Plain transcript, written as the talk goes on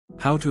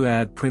How to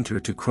add printer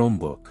to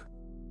Chromebook.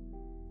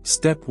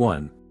 Step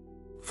 1.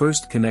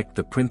 First connect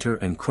the printer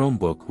and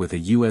Chromebook with a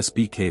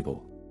USB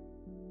cable.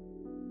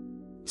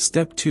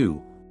 Step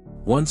 2.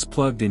 Once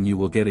plugged in, you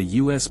will get a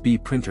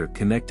USB printer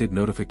connected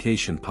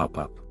notification pop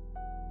up.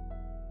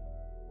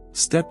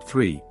 Step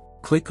 3.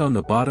 Click on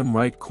the bottom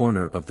right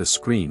corner of the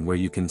screen where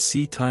you can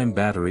see time,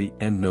 battery,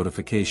 and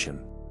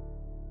notification.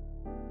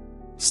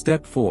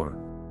 Step 4.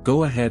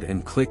 Go ahead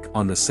and click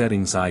on the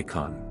settings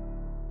icon.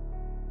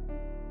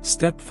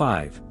 Step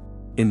 5.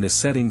 In the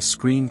settings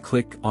screen,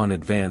 click on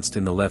Advanced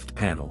in the left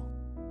panel.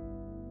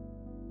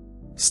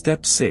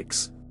 Step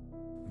 6.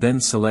 Then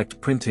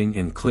select Printing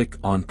and click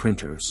on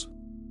Printers.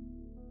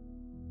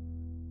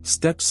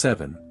 Step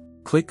 7.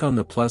 Click on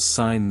the plus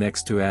sign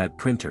next to Add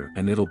Printer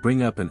and it'll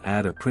bring up an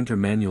Add a Printer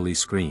Manually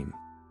screen.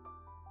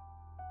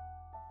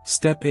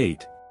 Step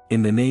 8.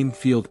 In the name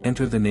field,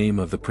 enter the name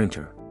of the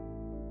printer.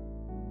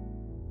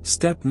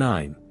 Step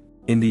 9.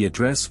 In the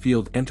address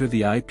field, enter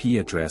the IP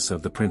address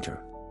of the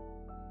printer.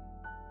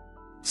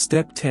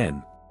 Step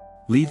 10.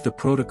 Leave the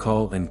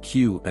protocol and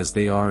queue as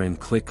they are and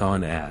click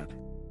on Add.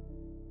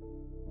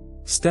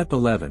 Step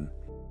 11.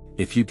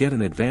 If you get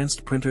an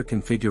advanced printer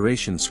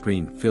configuration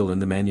screen, fill in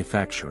the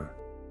manufacturer.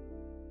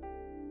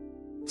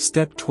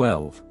 Step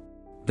 12.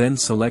 Then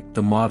select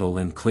the model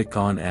and click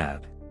on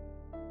Add.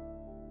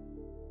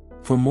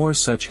 For more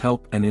such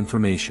help and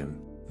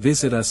information,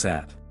 visit us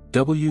at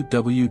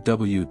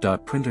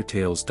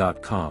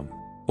www.printertales.com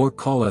or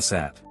call us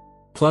at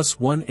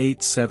 +1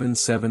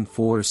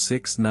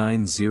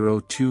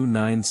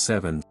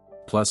 87746902297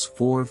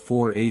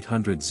 +44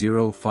 800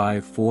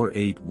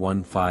 0548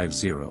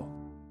 150.